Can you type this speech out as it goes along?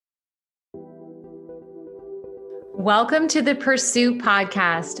Welcome to the Pursuit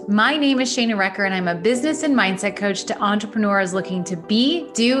Podcast. My name is Shana Recker, and I'm a business and mindset coach to entrepreneurs looking to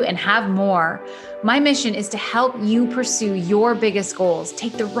be, do, and have more. My mission is to help you pursue your biggest goals,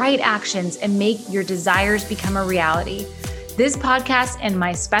 take the right actions, and make your desires become a reality. This podcast and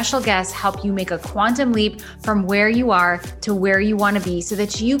my special guests help you make a quantum leap from where you are to where you want to be so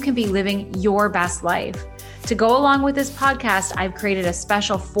that you can be living your best life. To go along with this podcast, I've created a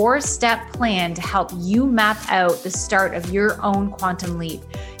special 4-step plan to help you map out the start of your own quantum leap.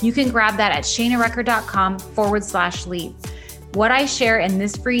 You can grab that at shanarecker.com/leap. What I share in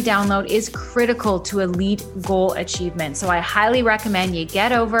this free download is critical to elite goal achievement. So I highly recommend you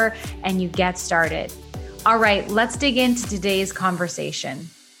get over and you get started. All right, let's dig into today's conversation.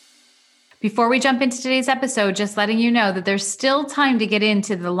 Before we jump into today's episode, just letting you know that there's still time to get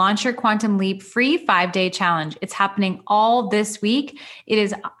into the Launch Your Quantum Leap free 5-day challenge. It's happening all this week. It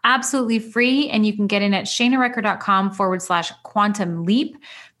is absolutely free, and you can get in at shanarecker.com/quantum leap.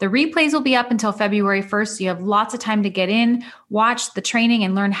 The replays will be up until February 1st, so you have lots of time to get in, watch the training,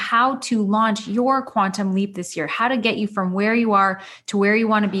 and learn how to launch your quantum leap this year, how to get you from where you are to where you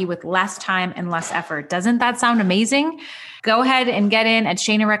want to be with less time and less effort. Doesn't that sound amazing? Go ahead and get in at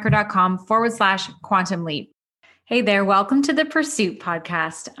shanarecker.com/quantum leap. Hey there, welcome to the Pursuit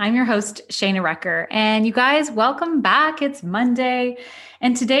Podcast. I'm your host, Shana Recker, and you guys, welcome back. It's Monday,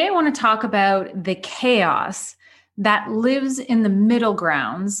 and today I want to talk about the chaos that lives in the middle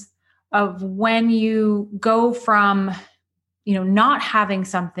grounds of when you go from, not having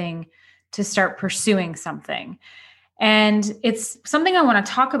something to start pursuing something. And it's something I want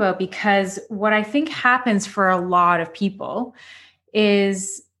to talk about because what I think happens for a lot of people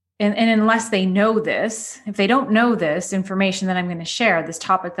is, and unless they know this, if they don't know this information that I'm going to share, this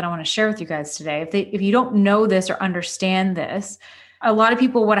topic that I want to share with you guys today, if you don't know this or understand this, a lot of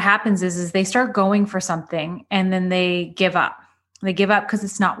people, what happens is they start going for something and then they give up. They give up because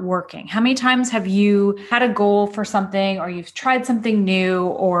it's not working. How many times have you had a goal for something, or you've tried something new,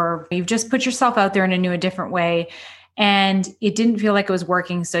 or you've just put yourself out there in a different way, and it didn't feel like it was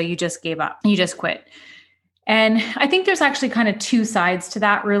working, so you just gave up, you just quit? And I think there's actually kind of two sides to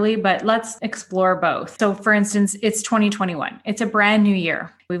that, really, but let's explore both. So for instance, it's 2021. It's a brand new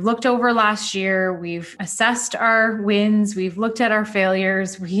year. We've looked over last year. We've assessed our wins. We've looked at our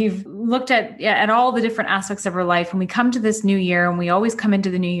failures. We've looked at all the different aspects of our life. And we come to this new year, and we always come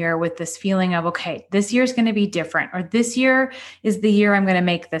into the new year with this feeling of, okay, this year is going to be different, or this year is the year I'm going to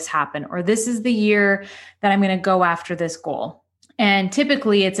make this happen, or this is the year that I'm going to go after this goal. And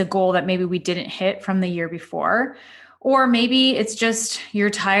typically it's a goal that maybe we didn't hit from the year before, or maybe it's just you're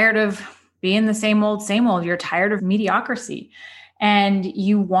tired of being the same old. You're tired of mediocrity and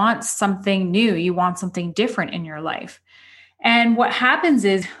you want something new. You want something different in your life. And what happens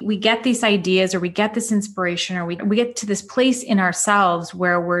is we get these ideas, or we get this inspiration, or we get to this place in ourselves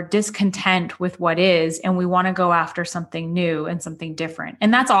where we're discontent with what is, and we want to go after something new and something different.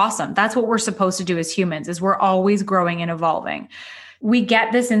 And that's awesome. That's what we're supposed to do as humans, is we're always growing and evolving. We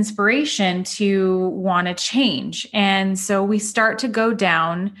get this inspiration to want to change. And so we start to go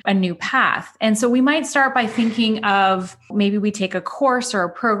down a new path. And so we might start by thinking of, maybe we take a course or a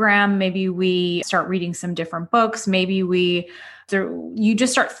program, maybe we start reading some different books, maybe you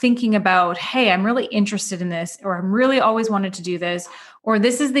just start thinking about, hey, I'm really interested in this, or I'm really always wanted to do this, or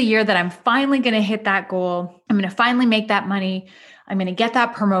this is the year that I'm finally going to hit that goal. I'm going to finally make that money. I'm going to get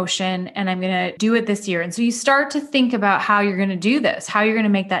that promotion, and I'm going to do it this year. And so you start to think about how you're going to do this, how you're going to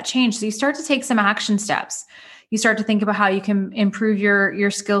make that change. So you start to take some action steps. You start to think about how you can improve your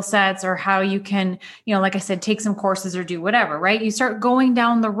skill sets, or how you can, like I said, take some courses or do whatever, right? You start going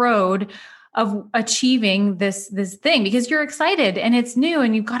down the road of achieving this thing because you're excited and it's new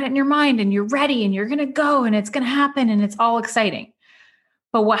and you've got it in your mind and you're ready and you're going to go and it's going to happen and it's all exciting.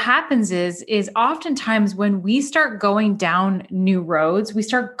 But what happens is oftentimes when we start going down new roads, we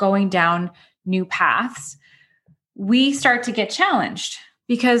start going down new paths, we start to get challenged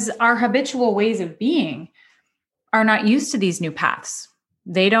because our habitual ways of being are not used to these new paths.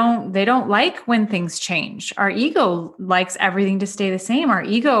 They don't like when things change. Our ego likes everything to stay the same. Our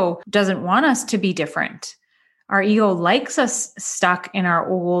ego doesn't want us to be different. Our ego likes us stuck in our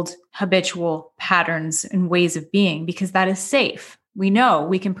old habitual patterns and ways of being because that is safe. We know,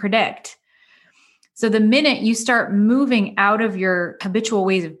 we can predict. So the minute you start moving out of your habitual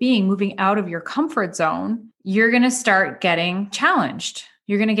ways of being, moving out of your comfort zone, you're going to start getting challenged.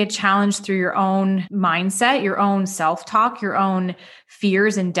 You're going to get challenged through your own mindset, your own self-talk, your own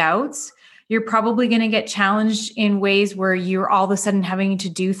fears and doubts. You're probably going to get challenged in ways where you're all of a sudden having to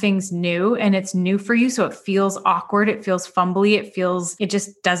do things new and it's new for you. So it feels awkward. It feels fumbly. It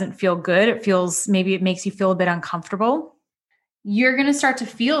just doesn't feel good. Maybe it makes you feel a bit uncomfortable. You're going to start to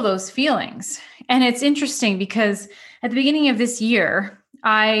feel those feelings. And it's interesting because at the beginning of this year,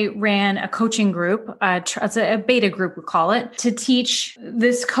 I ran a coaching group, it's a beta group, we call it, to teach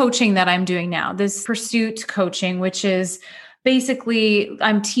this coaching that I'm doing now, this pursuit coaching, which is basically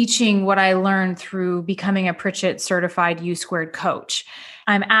I'm teaching what I learned through becoming a Pritchett certified U-squared coach.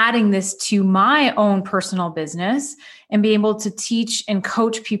 I'm adding this to my own personal business and being able to teach and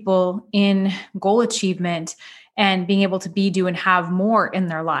coach people in goal achievement and being able to be, do, and have more in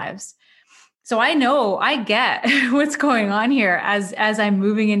their lives. So I get what's going on here as I'm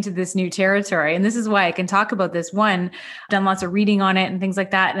moving into this new territory. And this is why I can talk about this. One, I've done lots of reading on it and things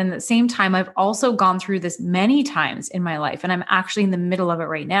like that. And at the same time, I've also gone through this many times in my life, and I'm actually in the middle of it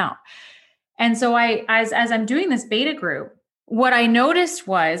right now. And so as I'm doing this beta group, what I noticed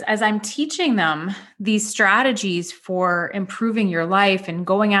was as I'm teaching them these strategies for improving your life and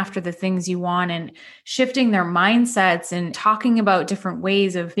going after the things you want and shifting their mindsets and talking about different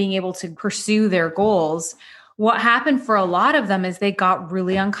ways of being able to pursue their goals, what happened for a lot of them is they got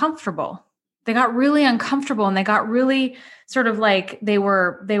really uncomfortable. They got really uncomfortable and they got really sort of like they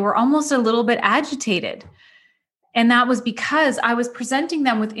were almost a little bit agitated. And that was because I was presenting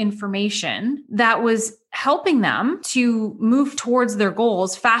them with information that was helping them to move towards their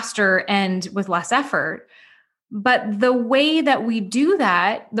goals faster and with less effort. But the way that we do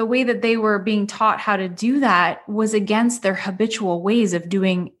that, the way that they were being taught how to do that was against their habitual ways of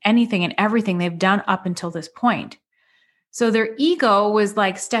doing anything and everything they've done up until this point. So their ego was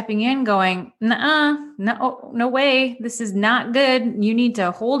like stepping in going, no way. This is not good. You need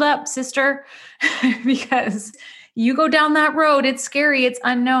to hold up, sister, because you go down that road. It's scary. It's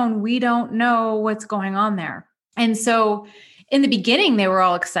unknown. We don't know what's going on there. And so in the beginning, they were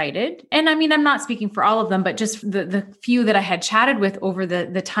all excited. And I mean, I'm not speaking for all of them, but just the few that I had chatted with over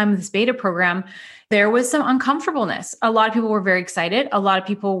the time of this beta program, there was some uncomfortableness. A lot of people were very excited. A lot of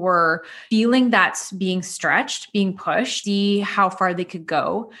people were feeling that's being stretched, being pushed, see how far they could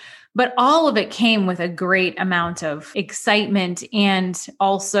go. But all of it came with a great amount of excitement and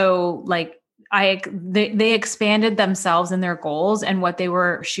also like they expanded themselves and their goals and what they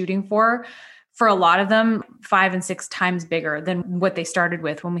were shooting for a lot of them 5 and 6 times bigger than what they started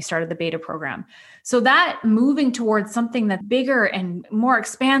with when we started the beta program. So that moving towards something that's bigger and more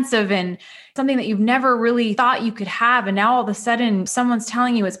expansive and something that you've never really thought you could have. And now all of a sudden someone's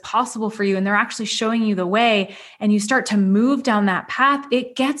telling you it's possible for you and they're actually showing you the way and you start to move down that path,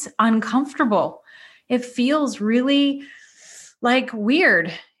 it gets uncomfortable. It feels really like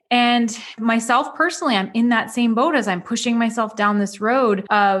weird. And myself personally, I'm in that same boat as I'm pushing myself down this road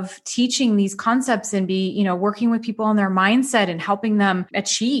of teaching these concepts and working with people on their mindset and helping them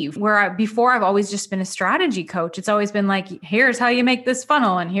achieve. Before I've always just been a strategy coach. It's always been like, here's how you make this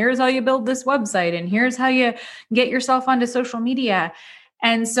funnel and here's how you build this website and here's how you get yourself onto social media.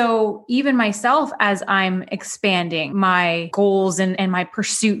 And so even myself, as I'm expanding my goals and my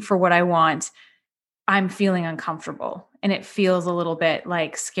pursuit for what I want, I'm feeling uncomfortable. And it feels a little bit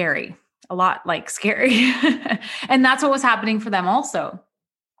like scary, a lot like scary. And that's what was happening for them also.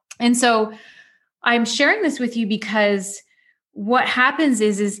 And so I'm sharing this with you because what happens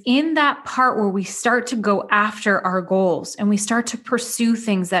is in that part where we start to go after our goals and we start to pursue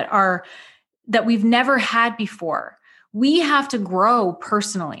things that we've never had before, we have to grow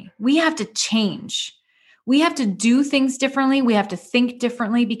personally. We have to change. We have to do things differently. We have to think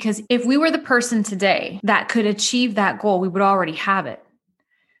differently because if we were the person today that could achieve that goal, we would already have it.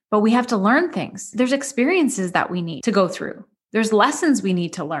 But we have to learn things. There's experiences that we need to go through. There's lessons we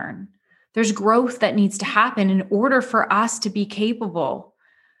need to learn. There's growth that needs to happen in order for us to be capable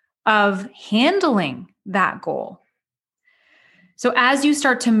of handling that goal. So as you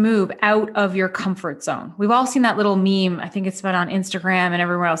start to move out of your comfort zone, we've all seen that little meme. I think it's been on Instagram and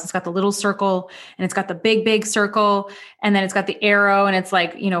everywhere else. It's got the little circle and it's got the big circle. And then it's got the arrow and it's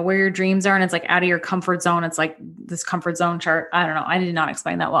like, where your dreams are. And it's like out of your comfort zone. It's like this comfort zone chart. I don't know. I did not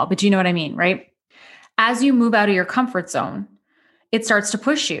explain that well, but you know what I mean, right? As you move out of your comfort zone, it starts to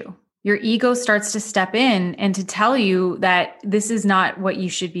push you. Your ego starts to step in and to tell you that this is not what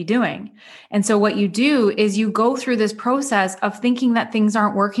you should be doing. And so what you do is you go through this process of thinking that things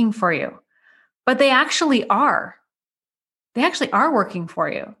aren't working for you, but they actually are. They actually are working for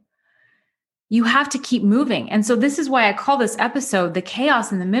you. You have to keep moving. And so this is why I call this episode The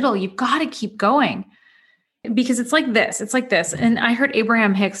Chaos in the Middle. You've got to keep going because it's like this. It's like this. And I heard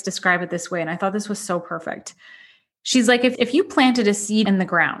Abraham Hicks describe it this way. And I thought this was so perfect. She's like, if you planted a seed in the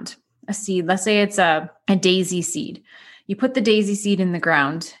ground, a seed. Let's say it's a daisy seed. You put the daisy seed in the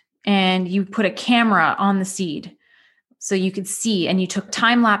ground and you put a camera on the seed so you could see, and you took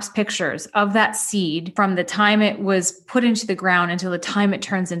time-lapse pictures of that seed from the time it was put into the ground until the time it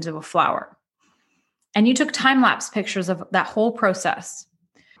turns into a flower. And you took time-lapse pictures of that whole process.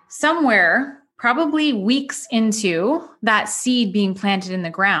 Somewhere, probably weeks into that seed being planted in the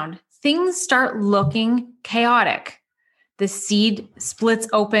ground, things start looking chaotic. The seed splits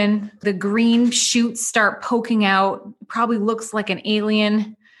open, the green shoots start poking out, probably looks like an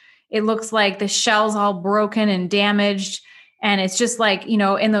alien. It looks like the shell's all broken and damaged. And it's just like,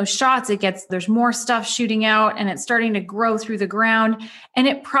 in those shots, there's more stuff shooting out and it's starting to grow through the ground. And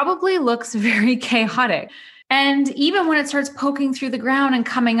it probably looks very chaotic. And even when it starts poking through the ground and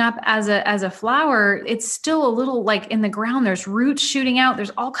coming up as a flower, it's still a little like in the ground, there's roots shooting out.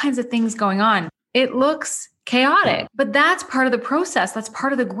 There's all kinds of things going on. It looks chaotic, but that's part of the process. That's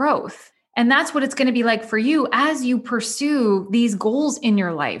part of the growth. And that's what it's going to be like for you as you pursue these goals in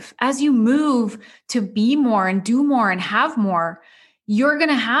your life. As you move to be more and do more and have more, you're going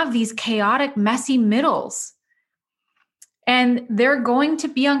to have these chaotic, messy middles. And they're going to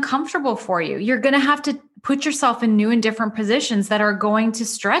be uncomfortable for you. You're going to have to put yourself in new and different positions that are going to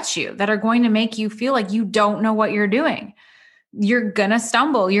stretch you, that are going to make you feel like you don't know what you're doing. You're going to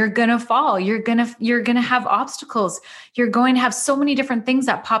stumble, you're going to fall, you're going to have obstacles. You're going to have so many different things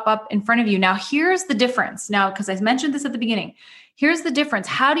that pop up in front of you. Now, here's the difference. Now, because I mentioned this at the beginning, here's the difference.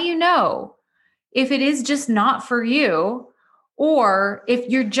 How do you know if it is just not for you, or if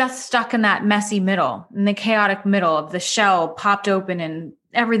you're just stuck in that messy middle, in the chaotic middle of the shell popped open and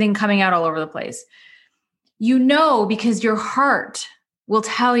everything coming out all over the place? You know, because your heart will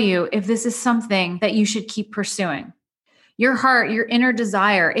tell you if this is something that you should keep pursuing. Your heart, your inner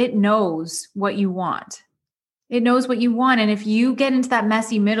desire, it knows what you want. It knows what you want. And if you get into that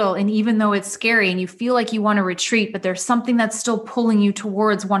messy middle, and even though it's scary and you feel like you want to retreat, but there's something that's still pulling you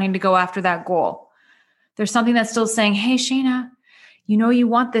towards wanting to go after that goal. There's something that's still saying, hey, Shayna, you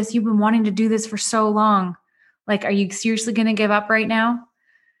want this. You've been wanting to do this for so long. Like, are you seriously going to give up right now?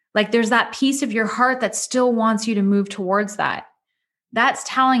 Like, there's that piece of your heart that still wants you to move towards that. That's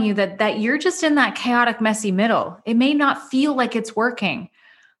telling you that you're just in that chaotic, messy middle. It may not feel like it's working,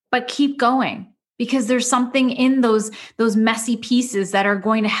 but keep going, because there's something in those messy pieces that are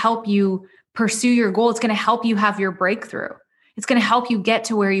going to help you pursue your goal. It's going to help you have your breakthrough. It's going to help you get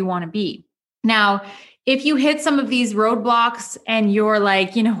to where you want to be. Now, if you hit some of these roadblocks and you're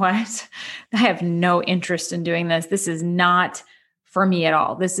like, you know what, I have no interest in doing this. This is not for me at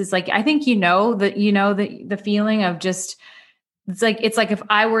all. This is like, I think the feeling of just, it's like if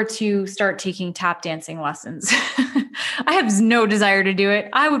I were to start taking tap dancing lessons, I have no desire to do it.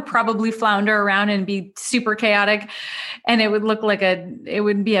 I would probably flounder around and be super chaotic, and it would look like it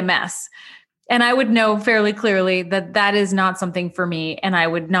would be a mess. And I would know fairly clearly that is not something for me. And I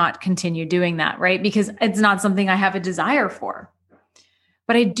would not continue doing that, right? Because it's not something I have a desire for.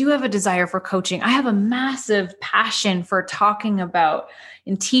 But I do have a desire for coaching. I have a massive passion for talking about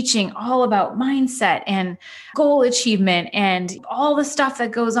and teaching all about mindset and goal achievement and all the stuff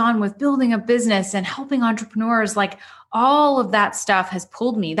that goes on with building a business and helping entrepreneurs. Like, all of that stuff has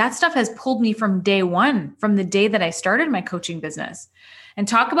pulled me. That stuff has pulled me from day one, from the day that I started my coaching business. And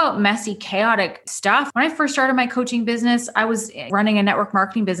talk about messy, chaotic stuff. When I first started my coaching business, I was running a network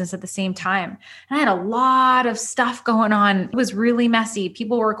marketing business at the same time. And I had a lot of stuff going on. It was really messy.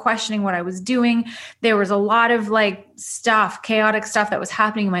 People were questioning what I was doing. There was a lot of chaotic stuff that was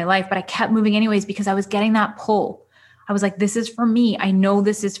happening in my life, but I kept moving anyways because I was getting that pull. I was like, this is for me. I know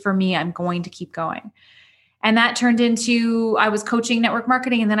this is for me. I'm going to keep going. And that turned into, I was coaching network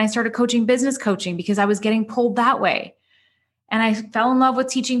marketing, and then I started coaching business coaching because I was getting pulled that way. And I fell in love with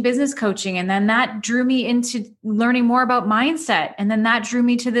teaching business coaching. And then that drew me into learning more about mindset. And then that drew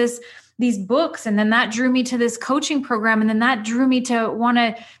me to these books. And then that drew me to this coaching program. And then that drew me to want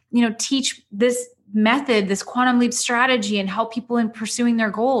to, teach this method, this quantum leap strategy, and help people in pursuing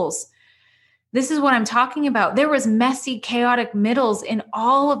their goals. This is what I'm talking about. There was messy, chaotic middles in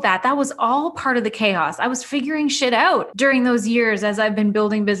all of that. That was all part of the chaos. I was figuring shit out during those years as I've been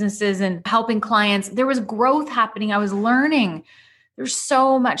building businesses and helping clients. There was growth happening. I was learning. There's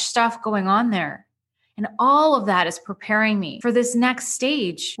so much stuff going on there. And all of that is preparing me for this next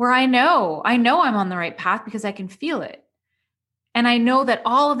stage where I know I'm on the right path because I can feel it. And I know that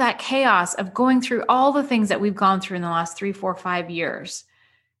all of that chaos of going through all the things that we've gone through in the last 3, 4, 5 years,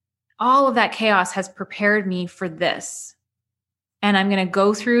 all of that chaos has prepared me for this. And I'm going to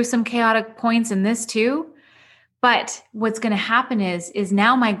go through some chaotic points in this too. But what's going to happen is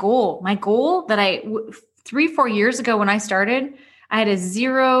now my goal that 3, 4 years ago when I started, I had a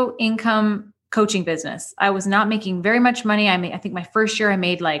zero income coaching business. I was not making very much money. I think my first year I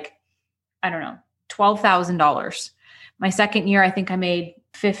made like, I don't know, $12,000. My second year, I think I made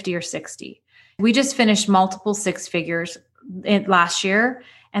 50 or 60. We just finished multiple six figures last year.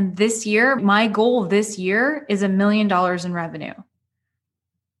 And this year, my goal this year is $1 million in revenue.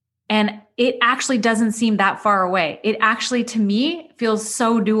 And it actually doesn't seem that far away. It actually, to me, feels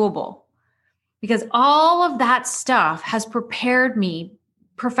so doable because all of that stuff has prepared me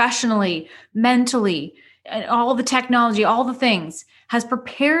professionally, mentally, and all the technology, all the things has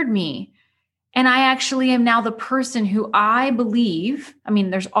prepared me. And I actually am now the person who I believe, I mean,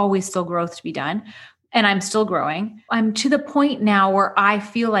 there's always still growth to be done, and I'm still growing. I'm to the point now where I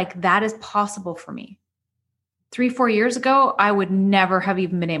feel like that is possible for me. 3-4 years ago, I would never have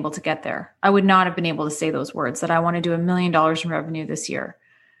even been able to get there. I would not have been able to say those words that I want to do $1 million in revenue this year.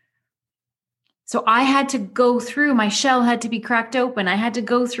 So I had to go through, my shell had to be cracked open. I had to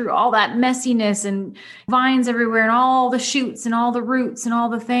go through all that messiness and vines everywhere and all the shoots and all the roots and all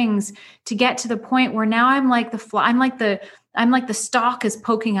the things to get to the point where now I'm like the stalk is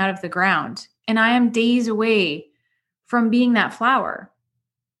poking out of the ground, and I am days away from being that flower.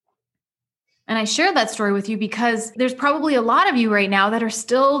 And I share that story with you because there's probably a lot of you right now that are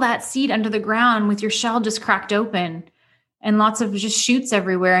still that seed under the ground with your shell just cracked open and lots of just shoots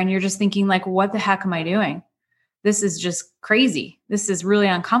everywhere. And you're just thinking like, what the heck am I doing? This is just crazy. This is really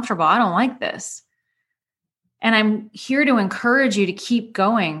uncomfortable. I don't like this. And I'm here to encourage you to keep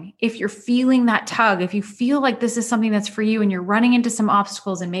going. If you're feeling that tug, if you feel like this is something that's for you and you're running into some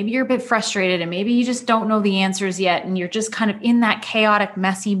obstacles and maybe you're a bit frustrated and maybe you just don't know the answers yet and you're just kind of in that chaotic,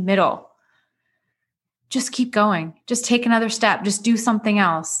 messy middle, just keep going. Just take another step. Just do something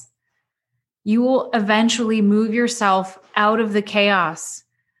else. You will eventually move yourself out of the chaos.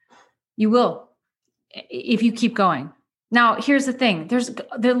 You will, if you keep going. Now, here's the thing. There's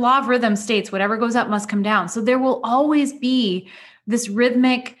the law of rhythm states whatever goes up must come down. So there will always be this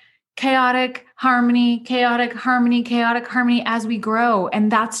rhythmic, chaotic harmony as we grow.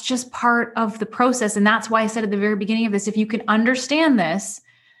 And that's just part of the process. And that's why I said at the very beginning of this, if you can understand this,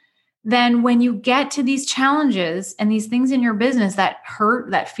 then when you get to these challenges and these things in your business that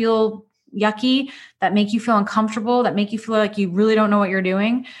hurt, that feel yucky, that make you feel uncomfortable, that make you feel like you really don't know what you're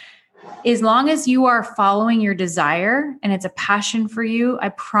doing, as long as you are following your desire and it's a passion for you, I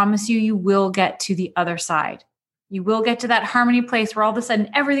promise you, you will get to the other side. You will get to that harmony place where all of a sudden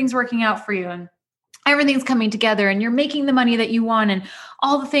everything's working out for you and everything's coming together and you're making the money that you want and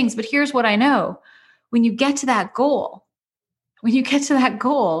all the things. But here's what I know. When you get to that goal,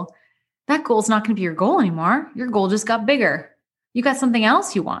 that goal is not going to be your goal anymore. Your goal just got bigger. You got something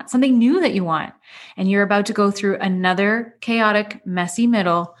else you want, something new that you want. And you're about to go through another chaotic, messy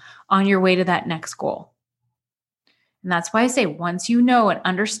middle on your way to that next goal. And that's why I say, once you know and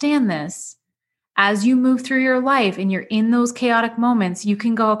understand this, as you move through your life and you're in those chaotic moments, you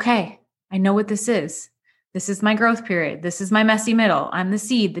can go, okay, I know what this is. This is my growth period. This is my messy middle. I'm the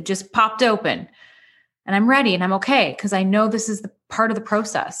seed that just popped open and I'm ready and I'm okay because I know this is the part of the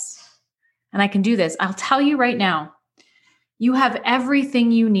process. And I can do this. I'll tell you right now, you have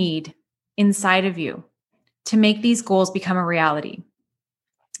everything you need inside of you to make these goals become a reality.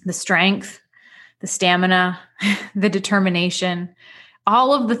 The strength, the stamina, the determination,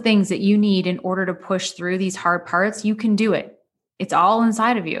 all of the things that you need in order to push through these hard parts, you can do it. It's all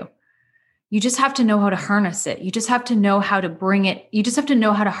inside of you. You just have to know how to harness it. You just have to know how to bring it. You just have to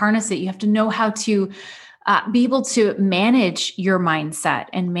know how to harness it. You have to know how to be able to manage your mindset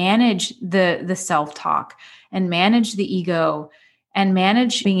and manage the self-talk and manage the ego and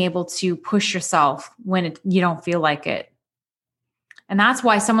manage being able to push yourself when you don't feel like it. And that's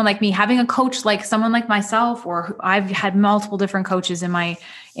why someone like me, having a coach like someone like myself, or I've had multiple different coaches in my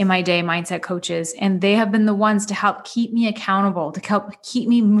day, mindset coaches, and they have been the ones to help keep me accountable, to help keep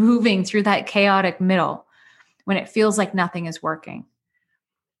me moving through that chaotic middle when it feels like nothing is working.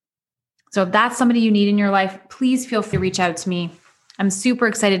 So if that's somebody you need in your life, please feel free to reach out to me. I'm super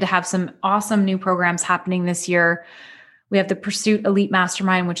excited to have some awesome new programs happening this year. We have the Pursuit Elite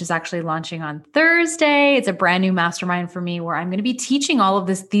Mastermind, which is actually launching on Thursday. It's a brand new mastermind for me where I'm going to be teaching all of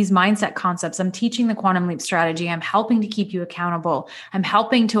these mindset concepts. I'm teaching the Quantum Leap strategy. I'm helping to keep you accountable. I'm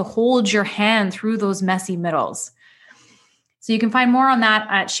helping to hold your hand through those messy middles. So you can find more on that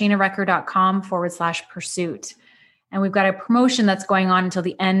at shanarecker.com/pursuit. And we've got a promotion that's going on until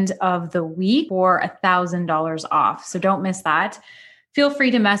the end of the week for $1,000 off. So don't miss that. feel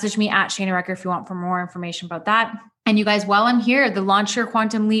free to message me at Shana Recker if you want for more information about that. And you guys, while I'm here, the Launch Your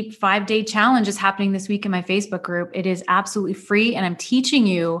Quantum Leap 5-day challenge is happening this week in my Facebook group. It is absolutely free. And I'm teaching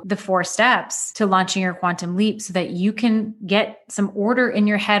you the 4 steps to launching your quantum leap so that you can get some order in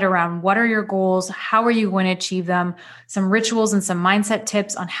your head around what are your goals? How are you going to achieve them? Some rituals and some mindset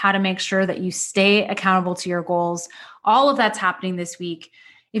tips on how to make sure that you stay accountable to your goals. All of that's happening this week.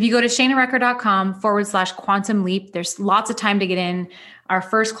 If you go to shanarecker.com/quantum leap, there's lots of time to get in. Our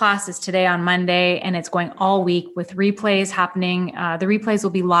first class is today on Monday, and it's going all week with replays happening. The replays will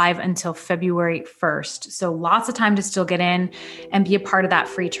be live until February 1st. So lots of time to still get in and be a part of that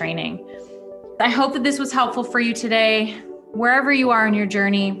free training. I hope that this was helpful for you today. Wherever you are in your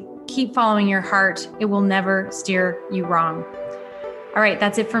journey, keep following your heart. It will never steer you wrong. All right,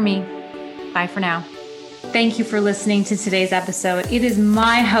 that's it for me. Bye for now. Thank you for listening to today's episode. It is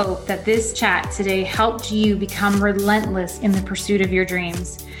my hope that this chat today helped you become relentless in the pursuit of your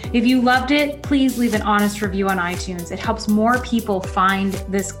dreams. If you loved it, please leave an honest review on iTunes. It helps more people find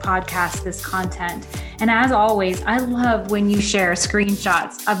this podcast, this content. And as always, I love when you share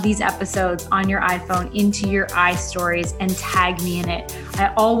screenshots of these episodes on your iPhone into your iStories and tag me in it.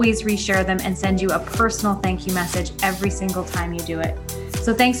 I always reshare them and send you a personal thank you message every single time you do it.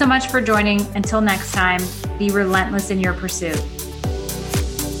 So thanks so much for joining. Until next time, be relentless in your pursuit.